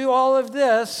 do all of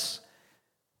this,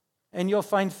 and you'll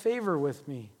find favor with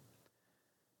me.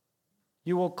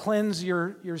 You will cleanse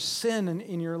your sin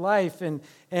in your life,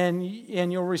 and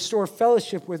you'll restore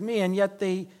fellowship with me. And yet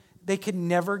they could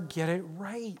never get it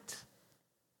right.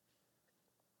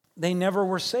 They never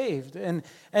were saved. And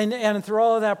through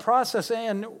all of that process,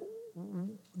 and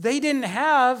they didn't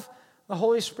have the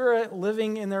Holy Spirit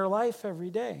living in their life every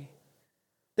day.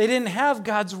 They didn't have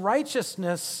God's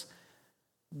righteousness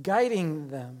guiding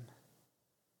them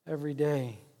every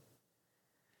day.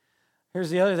 Here's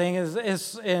the other thing,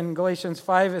 is in Galatians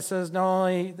 5, it says not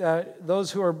only that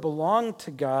those who belong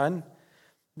to God,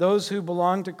 those who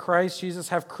belong to Christ Jesus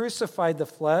have crucified the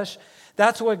flesh.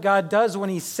 That's what God does when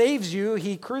he saves you.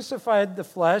 He crucified the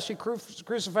flesh. He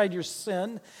crucified your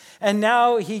sin. And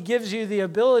now he gives you the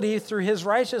ability through his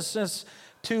righteousness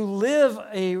to live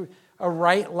a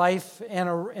right life and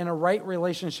a right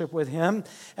relationship with him.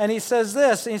 And he says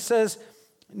this, he says,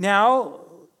 now,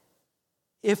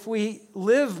 if we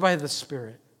live by the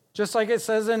Spirit, just like it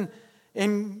says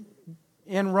in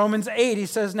Romans 8, he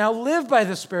says, now live by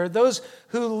the Spirit. Those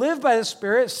who live by the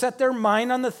Spirit set their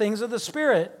mind on the things of the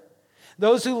Spirit.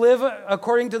 Those who live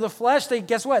according to the flesh,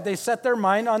 guess what? They set their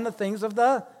mind on the things of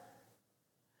the...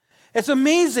 It's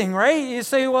amazing, right? You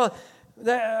say, well,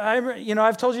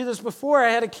 I've told you this before. I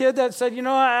had a kid that said,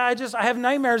 I have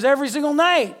nightmares every single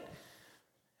night.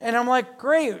 And I'm like,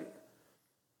 great.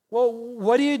 Well,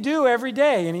 what do you do every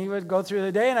day? And he would go through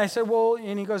the day, and I said, well,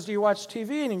 and he goes, do you watch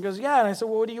TV? And he goes, yeah. And I said,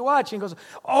 well, what do you watch? And he goes,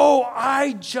 oh,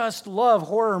 I just love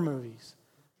horror movies.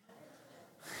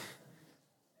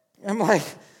 I'm like,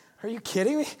 are you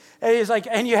kidding me? And he's like,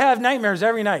 and you have nightmares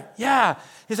every night? Yeah.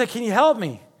 He's like, can you help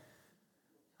me?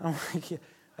 I'm like, yeah,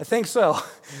 I think so.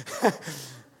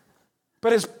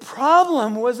 But his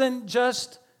problem wasn't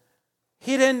just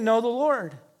he didn't know the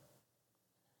Lord.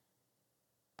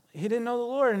 He didn't know the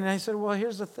Lord. And I said, well,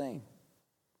 here's the thing.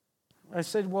 I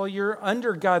said, well, you're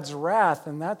under God's wrath,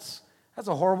 and that's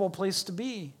a horrible place to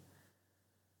be.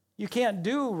 You can't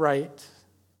do right.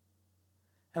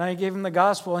 And I gave him the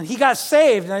gospel, and he got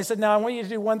saved. And I said, now I want you to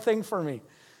do one thing for me.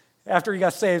 After he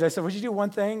got saved, I said, would you do one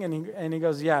thing? And he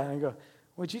goes, yeah. And I go,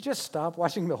 would you just stop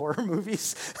watching the horror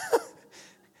movies?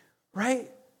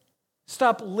 Right?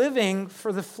 Stop living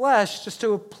for the flesh just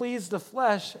to please the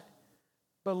flesh,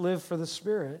 but live for the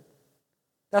Spirit.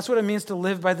 That's what it means to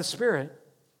live by the Spirit.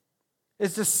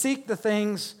 It's to seek the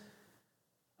things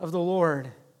of the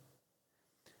Lord.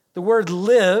 The word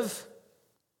live,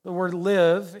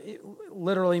 it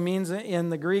literally means in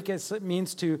the Greek, it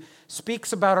means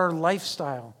speaks about our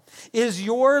lifestyle. Is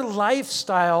your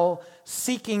lifestyle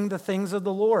seeking the things of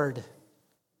the Lord.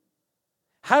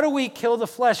 How do we kill the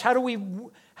flesh? How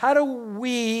do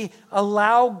we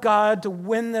allow God to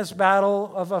win this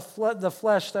battle of the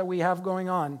flesh that we have going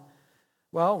on?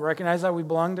 Well, recognize that we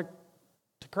belong to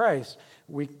Christ.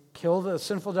 We kill the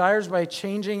sinful desires by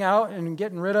changing out and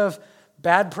getting rid of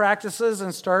bad practices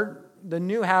and start the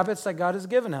new habits that God has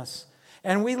given us.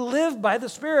 And we live by the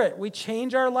Spirit. We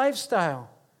change our lifestyle.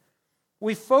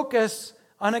 We focus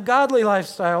on a godly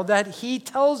lifestyle that He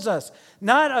tells us,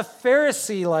 not a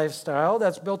Pharisee lifestyle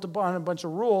that's built upon a bunch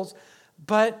of rules,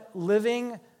 but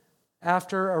living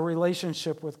after a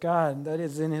relationship with God that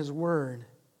is in His Word.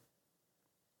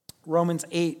 Romans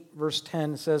 8, verse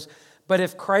 10 says, "But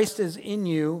if Christ is in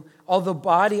you,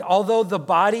 although the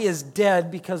body is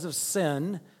dead because of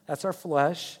sin," that's our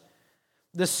flesh,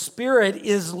 "the Spirit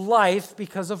is life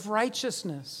because of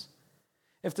righteousness.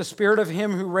 If the Spirit of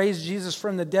Him who raised Jesus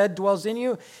from the dead dwells in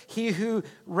you, He who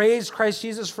raised Christ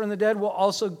Jesus from the dead will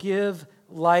also give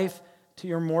life to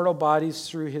your mortal bodies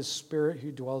through His Spirit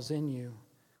who dwells in you."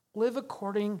 Live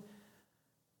according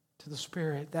to the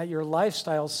Spirit, that your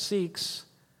lifestyle seeks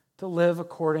to live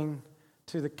according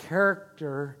to the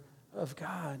character of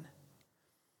God.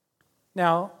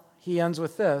 Now, he ends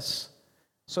with this.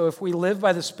 "So if we live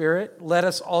by the Spirit, let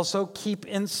us also keep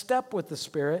in step with the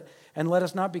Spirit, and let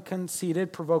us not be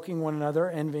conceited, provoking one another,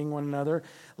 envying one another.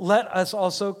 Let us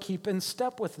also keep in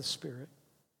step with the Spirit."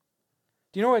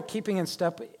 Do you know what keeping in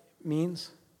step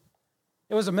means?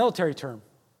 It was a military term.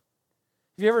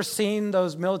 Have you ever seen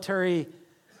those military,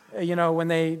 when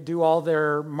they do all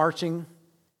their marching,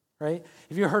 right?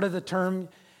 Have you heard of the term,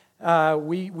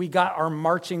 we got our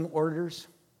marching orders?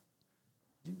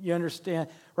 You understand,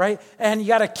 right? And you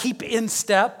got to keep in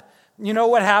step. You know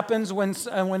what happens when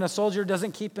a soldier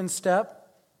doesn't keep in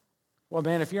step? Well,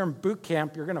 man, if you're in boot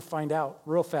camp, you're going to find out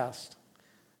real fast,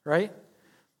 right?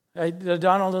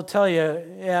 Donald will tell you,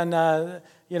 and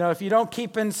if you don't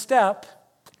keep in step,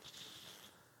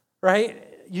 right,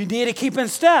 you need to keep in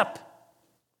step.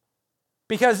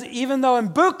 Because even though in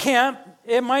boot camp,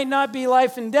 it might not be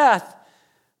life and death,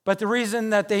 but the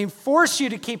reason that they force you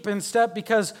to keep in step,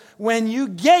 because when you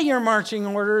get your marching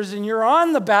orders and you're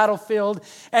on the battlefield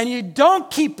and you don't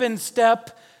keep in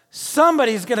step,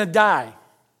 somebody's going to die.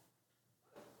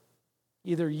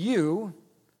 Either you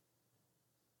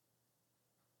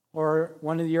or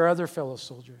one of your other fellow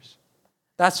soldiers.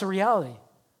 That's the reality.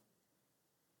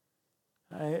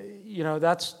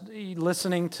 That's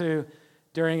listening to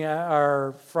during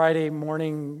our Friday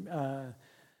morning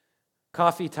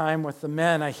coffee time with the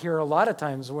men. I hear a lot of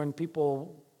times when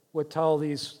people would tell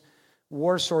these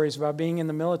war stories about being in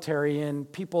the military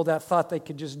and people that thought they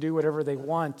could just do whatever they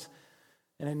want,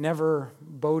 and it never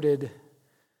boded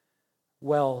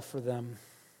well for them.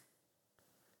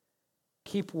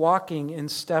 Keep walking in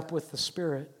step with the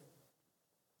Spirit.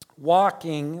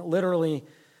 Walking literally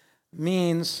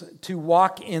means to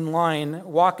walk in line,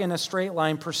 walk in a straight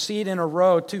line, proceed in a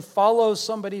row, to follow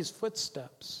somebody's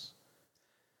footsteps.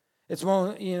 It's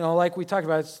more, like we talked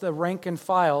about, it's the rank and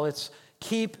file. It's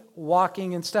keep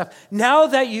walking in step. Now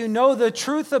that you know the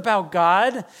truth about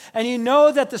God, and you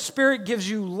know that the Spirit gives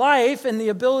you life and the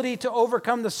ability to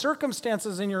overcome the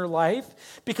circumstances in your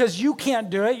life, because you can't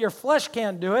do it, your flesh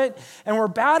can't do it, and we're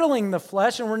battling the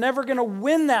flesh, and we're never going to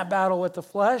win that battle with the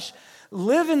flesh.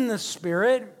 Live in the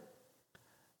Spirit,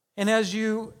 and as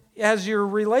your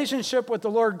relationship with the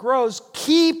Lord grows,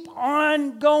 keep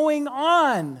on going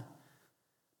on.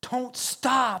 Don't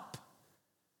stop.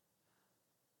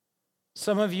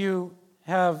 Some of you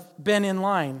have been in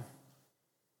line,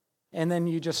 and then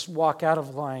you just walk out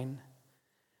of line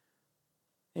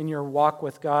in your walk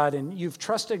with God, and you've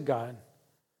trusted God,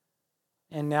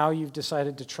 and now you've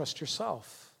decided to trust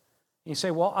yourself. And you say,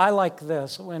 well, I like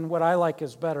this, and what I like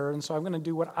is better, and so I'm going to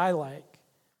do what I like.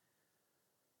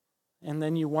 And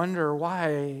then you wonder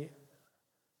why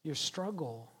you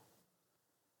struggle,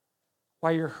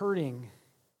 why you're hurting.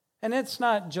 And it's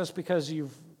not just because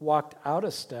you've walked out a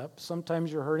step.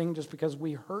 Sometimes you're hurting just because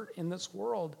we hurt in this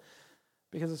world,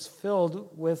 because it's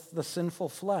filled with the sinful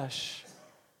flesh.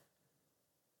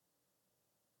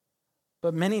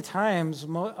 But many times, a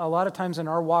lot of times in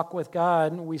our walk with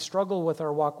God, we struggle with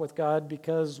our walk with God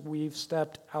because we've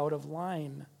stepped out of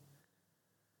line.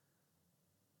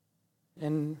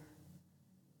 And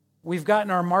we've gotten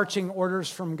our marching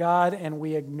orders from God and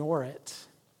we ignore it.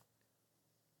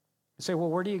 You say, well,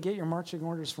 where do you get your marching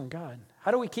orders from God?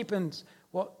 How do we keep in?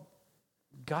 Well,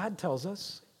 God tells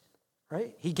us,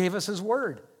 right? He gave us His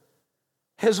Word.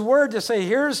 His Word to say,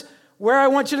 here's where I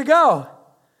want you to go.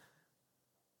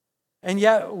 And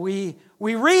yet we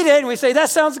read it and we say, that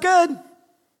sounds good.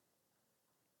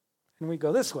 And we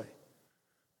go this way.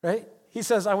 right? He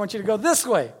says, I want you to go this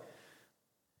way.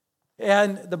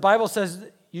 And the Bible says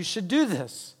you should do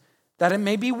this, that it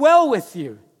may be well with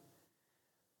you.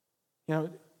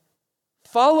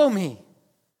 Follow me.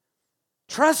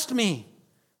 Trust me.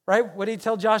 Right? What did he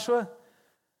tell Joshua?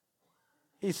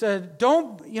 He said,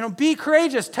 be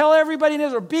courageous. Tell everybody in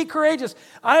Israel, be courageous.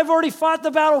 I've already fought the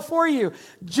battle for you.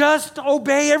 Just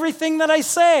obey everything that I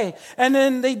say. And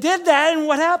then they did that, and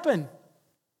what happened?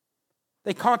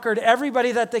 They conquered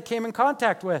everybody that they came in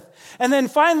contact with. And then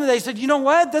finally they said, you know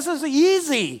what? This is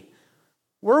easy.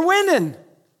 We're winning.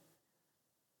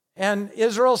 And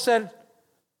Israel said,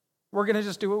 we're going to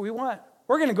just do what we want.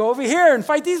 We're going to go over here and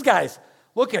fight these guys.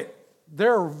 Look at,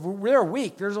 they're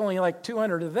weak. There's only like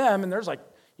 200 of them, and there's like,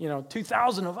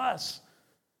 2,000 of us.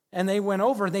 And they went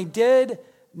over. They did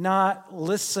not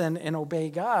listen and obey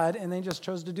God, and they just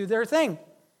chose to do their thing.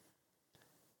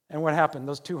 And what happened?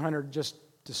 Those 200 just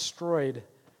destroyed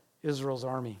Israel's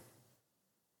army.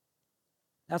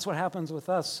 That's what happens with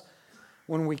us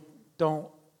when we don't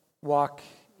walk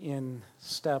in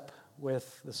step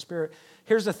with the Spirit.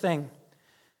 Here's the thing.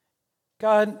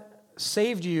 God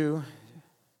saved you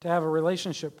to have a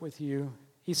relationship with you.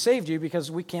 He saved you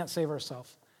because we can't save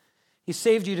ourselves. He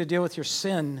saved you to deal with your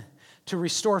sin, to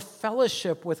restore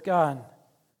fellowship with God.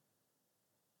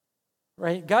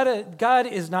 Right? God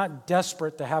is not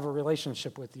desperate to have a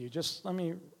relationship with you. Just let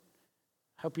me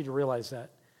help you to realize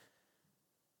that.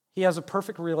 He has a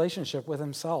perfect relationship with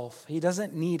himself. He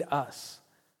doesn't need us.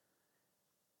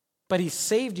 But he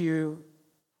saved you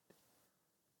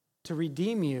to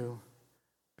redeem you,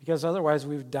 because otherwise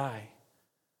we would die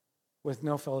with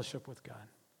no fellowship with God.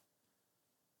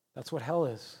 That's what hell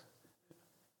is.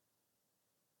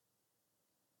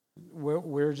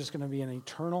 We're just going to be in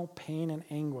eternal pain and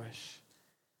anguish.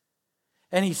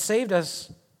 And he saved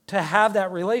us to have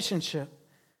that relationship.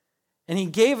 And he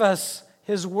gave us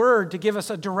his word to give us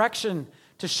a direction,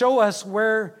 to show us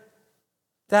where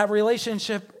that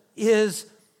relationship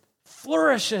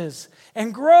flourishes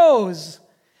and grows.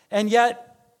 And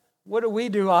yet, what do we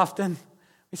do often?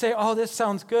 We say, oh, this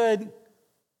sounds good,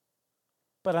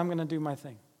 but I'm going to do my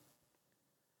thing.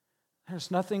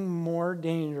 There's nothing more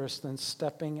dangerous than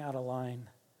stepping out of line.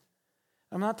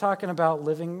 I'm not talking about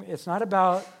living, it's not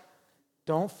about,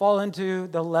 don't fall into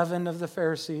the leaven of the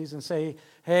Pharisees and say,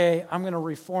 hey, I'm going to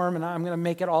reform and I'm going to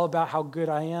make it all about how good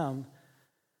I am.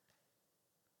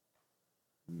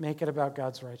 Make it about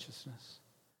God's righteousness.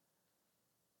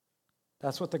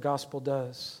 That's what the gospel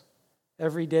does.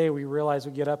 Every day we realize,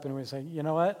 we get up and we say, you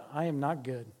know what? I am not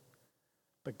good,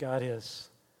 but God is.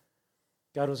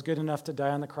 God was good enough to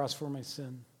die on the cross for my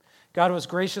sin. God was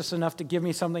gracious enough to give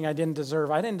me something I didn't deserve.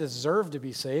 I didn't deserve to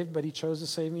be saved, but he chose to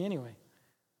save me anyway.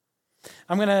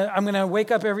 I'm gonna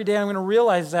wake up every day, I'm gonna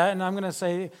realize that, and I'm gonna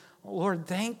say, Lord,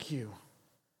 thank you.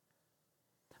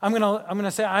 I'm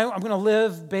gonna say, I'm gonna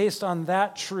live based on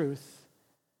that truth,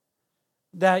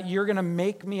 that you're gonna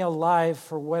make me alive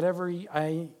for whatever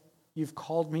you've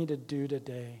called me to do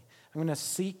today. I'm gonna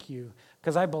seek you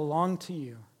because I belong to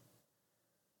you.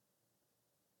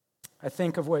 I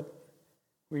think of what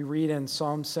we read in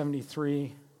Psalm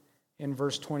 73 in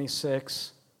verse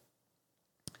 26.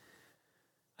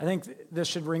 I think this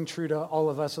should ring true to all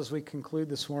of us as we conclude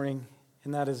this morning,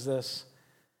 and that is this.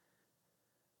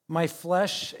 My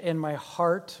flesh and my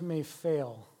heart may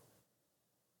fail.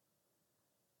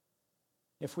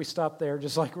 If we stop there,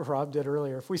 just like Rob did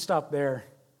earlier, if we stop there,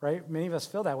 right? Many of us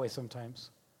feel that way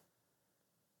sometimes.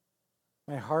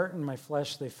 My heart and my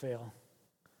flesh, they fail.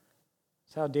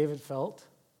 That's how David felt,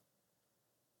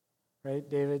 right?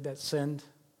 David that sinned,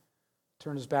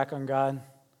 turned his back on God,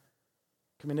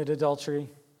 committed adultery,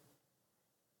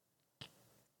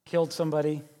 killed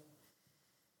somebody,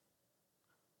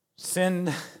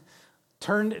 sinned,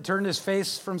 turned his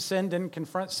face from sin, didn't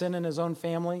confront sin in his own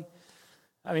family.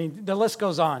 I mean, the list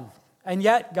goes on. And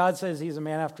yet, God says he's a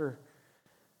man after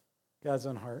God's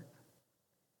own heart.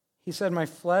 He said, my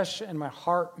flesh and my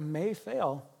heart may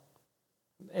fail.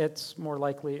 It's more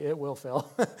likely it will fail.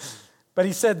 But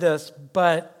he said this,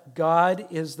 but God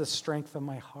is the strength of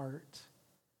my heart.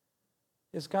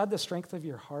 Is God the strength of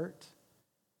your heart?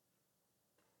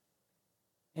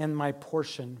 And my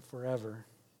portion forever.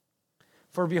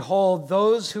 For behold,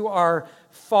 those who are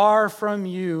far from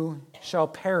you shall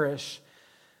perish.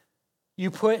 You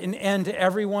put an end to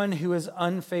everyone who is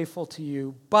unfaithful to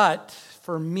you. But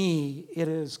for me, it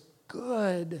is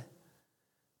good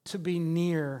to be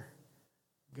near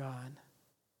God.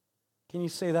 Can you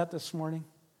say that this morning?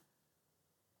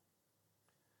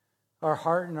 Our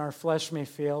heart and our flesh may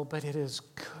fail, but it is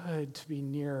good to be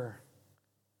near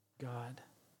God.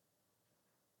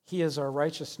 He is our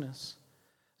righteousness.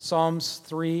 Psalms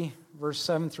 3, verse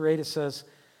 7 through 8, it says,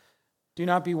 "Do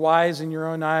not be wise in your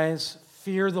own eyes.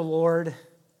 Fear the Lord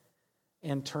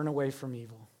and turn away from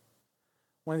evil."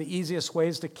 One of the easiest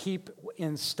ways to keep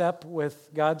in step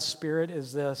with God's Spirit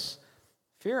is this: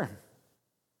 fear Him.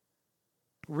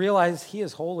 Realize He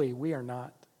is holy. We are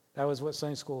not. That was what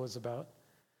Sunday school was about.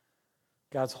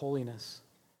 God's holiness.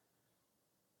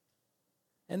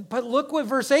 But look what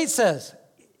verse 8 says.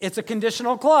 It's a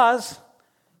conditional clause.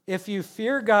 If you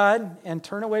fear God and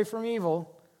turn away from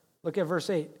evil, look at verse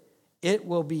 8. It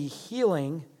will be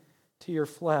healing to your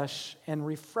flesh and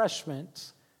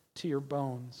refreshment to your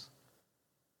bones.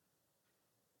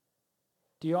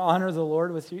 Do you honor the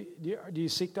Lord with you? Do you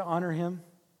seek to honor Him?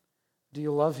 Do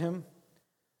you love Him?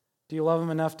 Do you love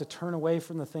Him enough to turn away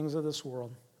from the things of this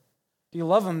world? Do you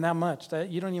love Him that much that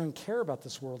you don't even care about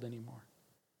this world anymore?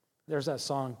 There's that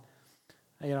song,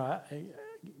 I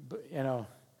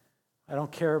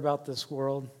don't care about this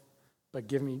world, but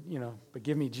give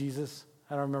me Jesus.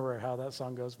 I don't remember how that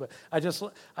song goes, but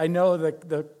I know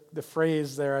the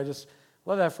phrase there. I just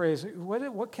love that phrase.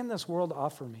 What can this world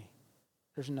offer me?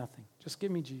 There's nothing. Just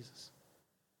give me Jesus.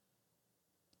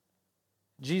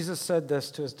 Jesus said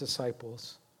this to His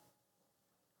disciples.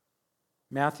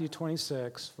 Matthew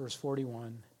 26, verse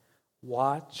 41.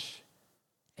 Watch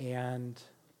and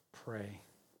pray.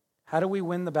 How do we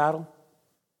win the battle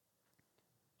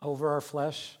over our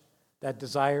flesh that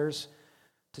desires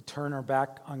to turn our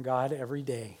back on God every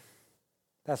day?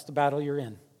 That's the battle you're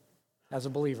in as a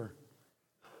believer.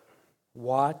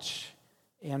 Watch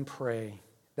and pray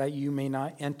that you may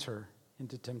not enter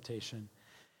into temptation.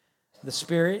 The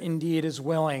spirit indeed is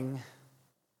willing,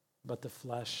 but the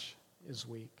flesh is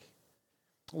weak.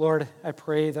 Lord, I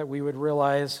pray that we would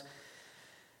realize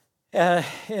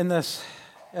in this,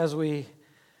 as we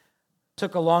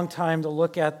took a long time to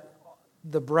look at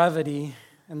the brevity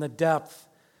and the depth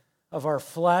of our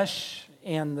flesh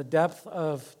and the depth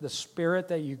of the Spirit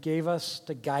that you gave us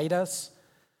to guide us,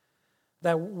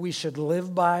 that we should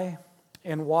live by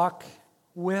and walk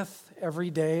with every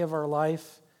day of our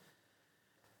life.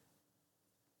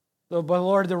 But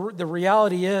Lord, the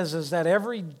reality is that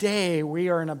every day we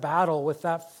are in a battle with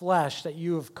that flesh that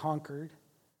you have conquered.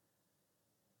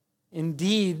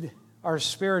 Indeed, our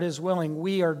spirit is willing.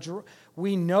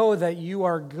 We know that you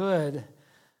are good.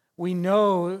 We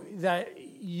know that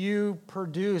you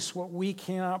produce what we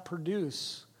cannot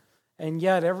produce. And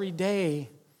yet every day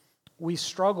we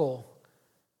struggle.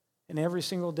 And every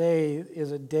single day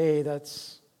is a day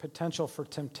that's potential for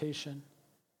temptation.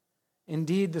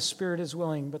 Indeed, the spirit is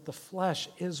willing, but the flesh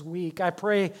is weak. I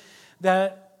pray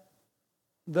that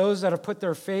those that have put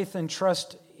their faith and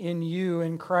trust in you,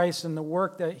 in Christ, and the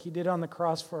work that He did on the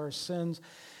cross for our sins,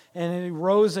 and He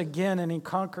rose again and He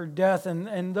conquered death,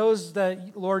 and those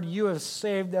that, Lord, you have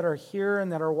saved that are here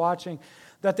and that are watching,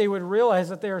 that they would realize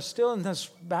that they are still in this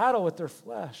battle with their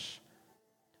flesh,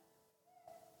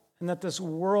 and that this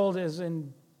world is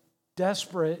in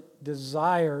desperate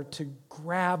desire to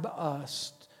grab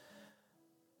us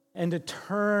and to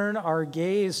turn our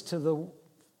gaze to the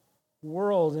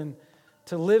world and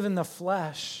to live in the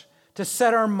flesh, to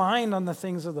set our mind on the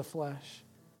things of the flesh,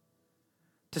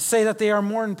 to say that they are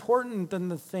more important than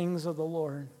the things of the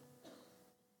Lord.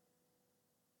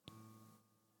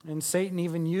 And Satan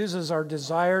even uses our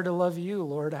desire to love you,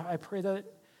 Lord. I pray that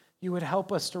you would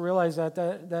help us to realize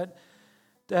that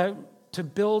to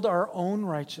build our own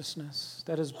righteousness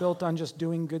that is built on just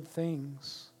doing good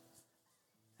things.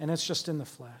 And it's just in the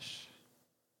flesh.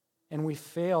 And we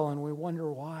fail and we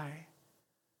wonder why.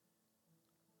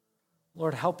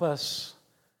 Lord, help us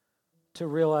to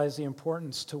realize the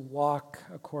importance to walk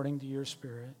according to your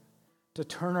Spirit, to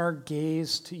turn our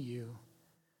gaze to you,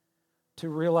 to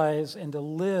realize and to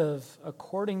live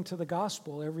according to the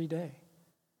gospel every day,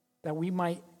 that we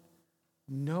might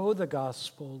know the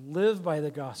gospel, live by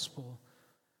the gospel,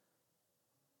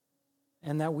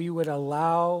 and that we would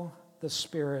allow the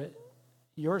Spirit,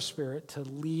 your Spirit, to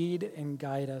lead and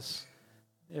guide us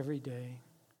every day.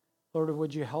 Lord,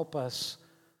 would you help us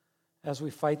as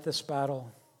we fight this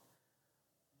battle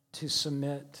to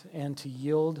submit and to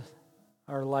yield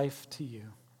our life to you,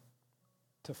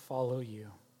 to follow you,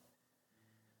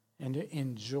 and to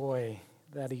enjoy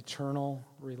that eternal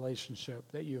relationship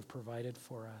that you have provided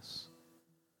for us.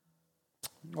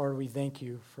 Lord, we thank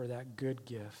you for that good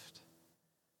gift,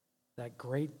 that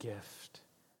great gift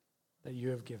that you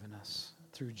have given us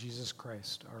through Jesus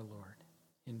Christ our Lord.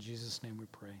 In Jesus' name we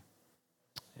pray.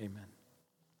 Amen.